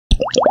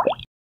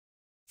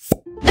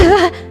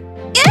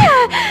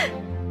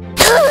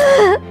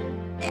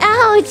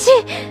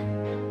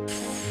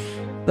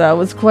That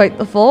was quite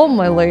the fall,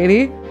 my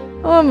lady.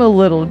 I'm a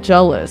little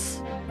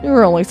jealous.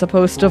 You're only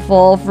supposed to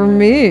fall for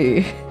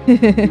me.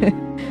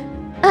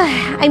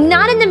 I'm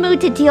not in the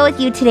mood to deal with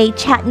you today,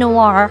 Chat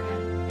Noir.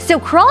 So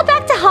crawl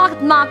back to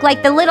Hawkmock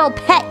like the little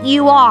pet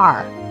you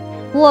are.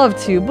 Love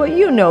to, but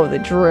you know the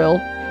drill.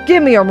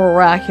 Give me a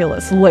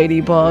miraculous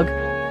ladybug.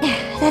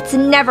 That's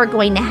never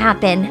going to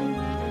happen.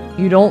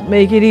 You don't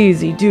make it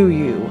easy, do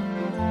you?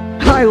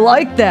 I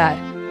like that.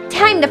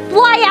 Time to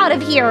fly out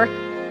of here.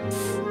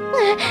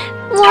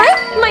 What?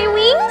 My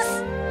wings?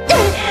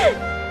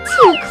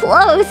 Too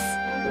close.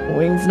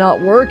 Wings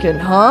not working,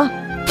 huh?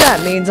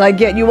 That means I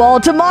get you all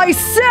to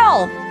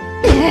myself!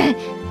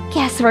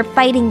 Guess we're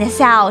fighting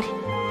this out.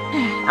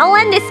 I'll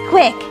end this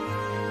quick.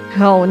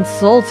 How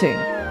insulting.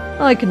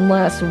 I can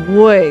last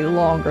way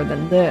longer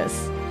than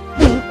this.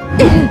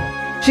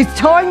 She's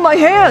tying my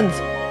hands!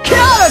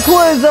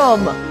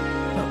 Cataclysm!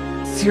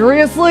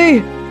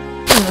 Seriously?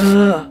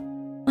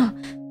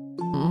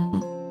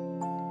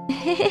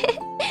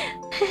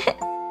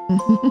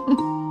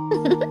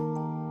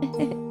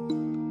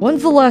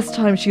 When's the last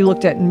time she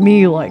looked at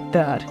me like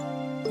that?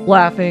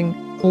 Laughing,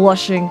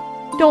 blushing.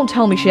 Don't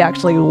tell me she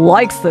actually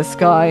likes this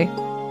guy.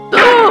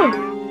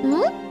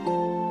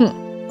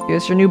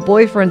 Guess your new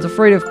boyfriend's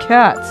afraid of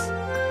cats.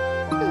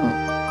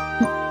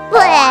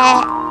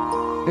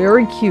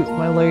 Very cute,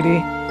 my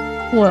lady.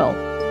 Well,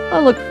 I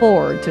look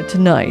forward to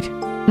tonight.